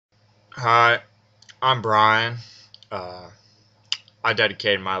Hi, I'm Brian. I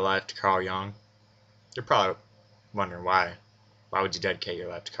dedicated my life to Carl Jung. You're probably wondering why. Why would you dedicate your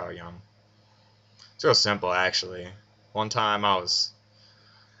life to Carl Jung? It's real simple, actually. One time I was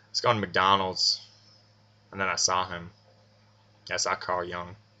going to McDonald's, and then I saw him. I saw Carl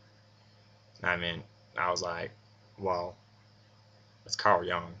Jung. I was like, whoa, that's Carl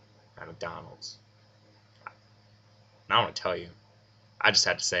Jung at McDonald's. And I want to tell you, I just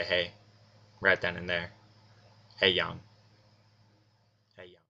had to say hey, right then and there. Hey, Jung. Hey,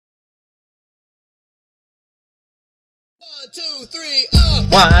 Jung. 1, 2, 3,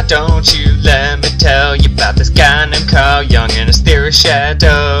 Why don't you let me tell you about this guy named Carl Jung and his theory of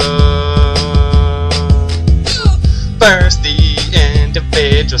shadow? First, the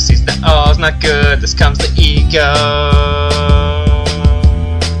individual sees that all's not good. This comes the ego.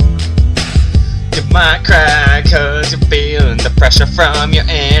 You might cry cause you're feeling the pressure from your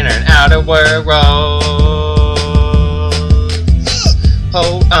inner and outer world.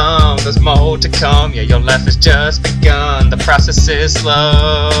 Hold on, there's more to come. Yeah, your life has just begun. The process is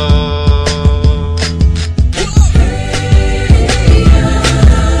slow.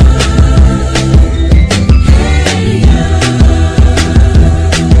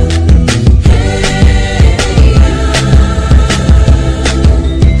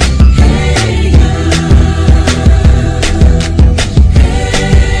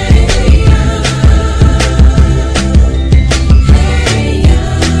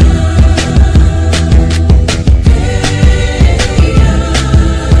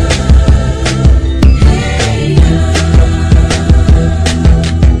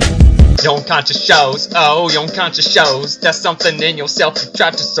 Your unconscious shows, your unconscious shows there's something in yourself you try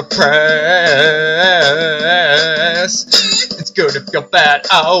to suppress. It's good if you're bad,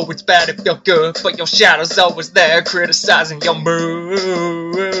 it's bad if you're good, but your shadow's always there criticizing your moves.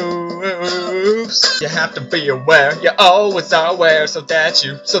 You have to be aware, you're always aware, so that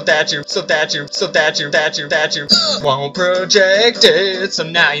you won't project it. So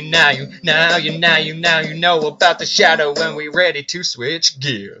now you know about the shadow, and we're ready to switch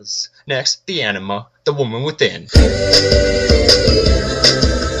gears. Next, the anima, the woman within.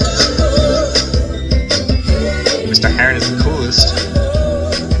 Mr. Heron is the coolest.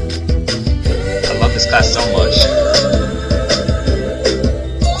 I love this class so much.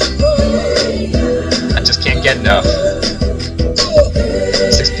 I just can't get enough.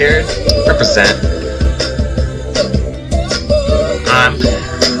 6th period, represent. I'm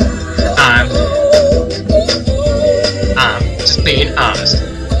just being honest.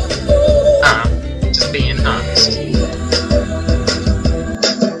 Being honest.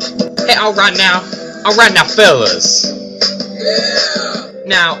 Hey, alright now, fellas. yeah.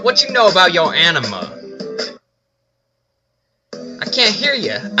 Now, what you know about your anima? I can't hear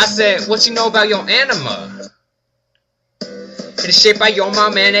you. I said, what you know about your anima? It is shaped by your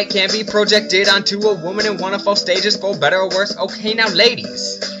mom and it can be projected onto a woman in one of 4 stages, for better or worse. Okay, now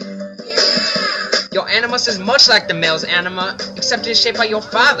ladies. Your animus is much like the male's anima, except it is shaped by your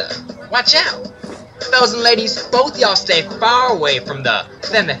father. Watch out. Fellas and ladies, both y'all stay far away from the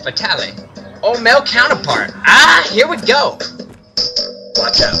femme fatale, or male counterpart. Here we go.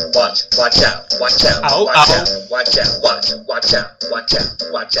 Watch out, watch out, watch out, Oh, watch out, watch out, watch out, watch out,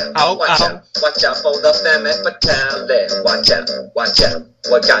 watch out, Oh, watch out, watch out for the femme fatale. Watch out,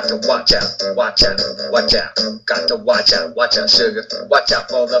 we got to watch out, got to watch out, sugar, watch out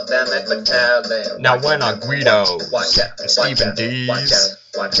for the femme fatale. Now when our Guido Watch out, and Stephen D's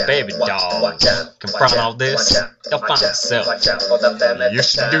baby dog confront all this, they'll find themselves. You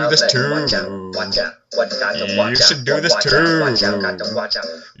should do this too. You should do this too.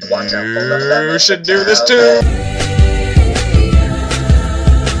 You should do this too.